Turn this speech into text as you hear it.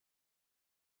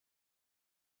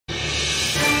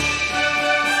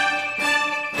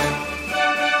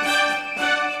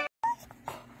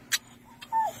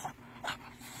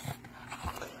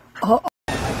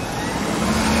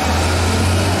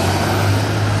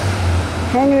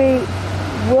Henry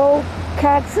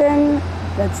Wilcoxon,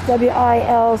 that's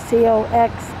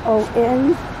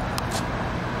Wilcoxon.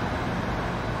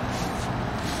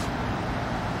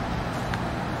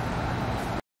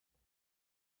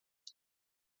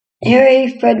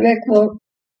 Harry Frederick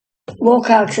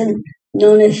Wilcoxon,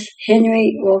 known as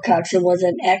Henry Wilcoxon, was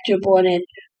an actor born in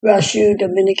Rossau,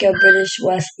 Dominica, British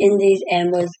West Indies,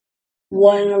 and was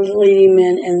one of the leading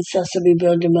men in Cecil B.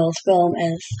 DeMille's film,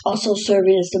 and also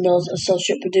serving as DeMille's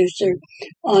associate producer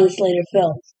on his later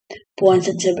films. Born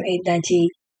September 8,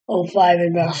 1905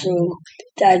 in Rossau,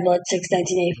 died March 6,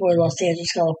 1984 in Los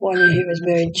Angeles, California. He was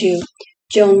married to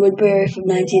Joan Woodbury from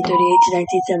 1938 to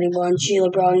 1971, Sheila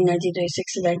Browning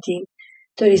 1936 to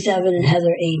 1937, and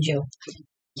Heather Angel.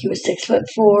 He was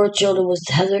 6'4". Children was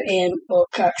Heather Ann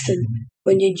Wilcoxon,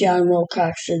 Winnie John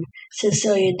Wilcoxon,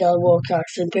 Cecilia Del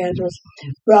Wilcoxon. Parents was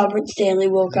Robert Stanley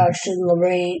Wilcoxon,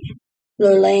 Lorraine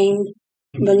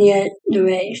Monia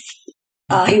Nuez.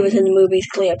 He was in the movies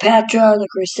Cleopatra, The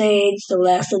Crusades, The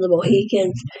Last of the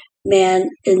Mohicans, Man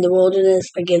in the Wilderness,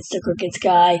 Against the Crooked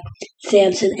Sky,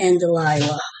 Samson, and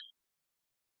Delilah.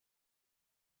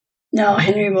 Now,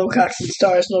 Henry Wilcoxon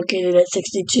Star is located at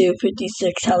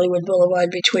 6256 Hollywood Boulevard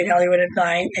between Hollywood and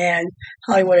Vine and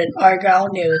Hollywood and Argyle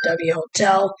near the W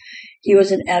Hotel. He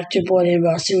was an actor born in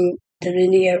Rossau,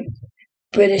 Dominica,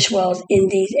 British West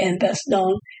Indies, and best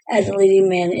known as a leading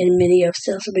man in many of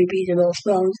Cecil B. DeMille's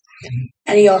films.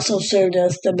 And he also served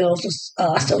as DeMille's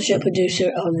associate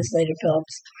producer on his later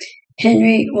films.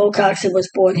 Henry Wilcoxon was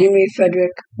born Henry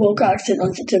Frederick Wilcoxon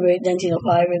on September 8,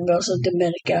 1905 in Rossau,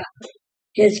 Dominica.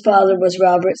 His father was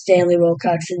Robert Stanley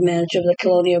Wilcoxon, manager of the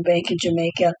Colonial Bank in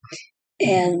Jamaica,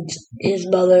 and his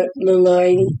mother,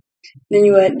 Lorraine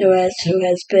Minuet Nuez, who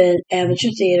has been amateur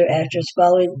theater actress.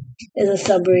 Following is a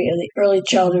summary of the early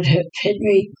childhood of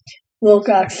Henry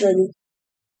Wilcoxon.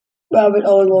 Robert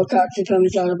Owen Wilcoxon from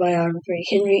his autobiography.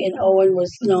 Henry and Owen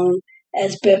was known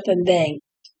as Biff and Bang,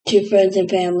 two friends and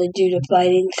family due to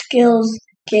fighting skills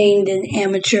gained in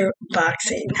amateur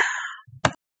boxing.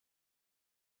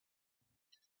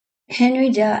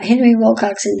 Henry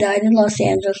Wilcoxon died in Los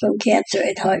Angeles from cancer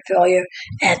and heart failure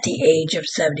at the age of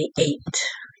 78.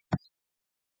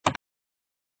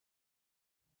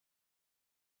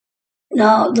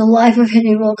 Now, the life of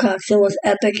Henry Wilcoxon was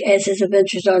epic as his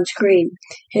adventures on screen.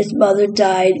 His mother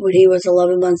died when he was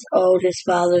 11 months old. His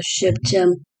father shipped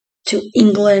him to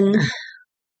England.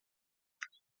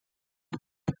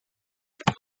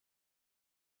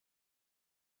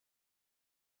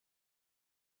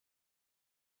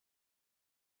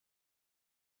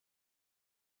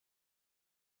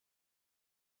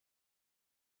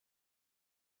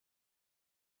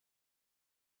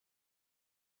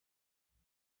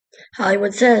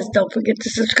 Hollywood Says, don't forget to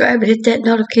subscribe and hit that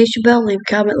notification bell. Leave a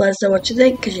comment, let us know what you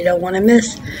think, because you don't want to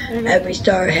miss. Every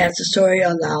star has a story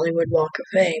on the Hollywood Walk of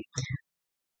Fame.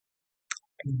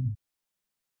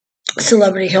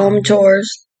 Celebrity home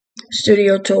tours,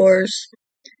 studio tours,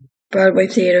 Broadway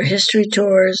theater history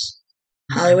tours.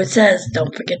 Hollywood Says,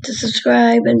 don't forget to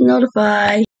subscribe and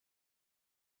notify.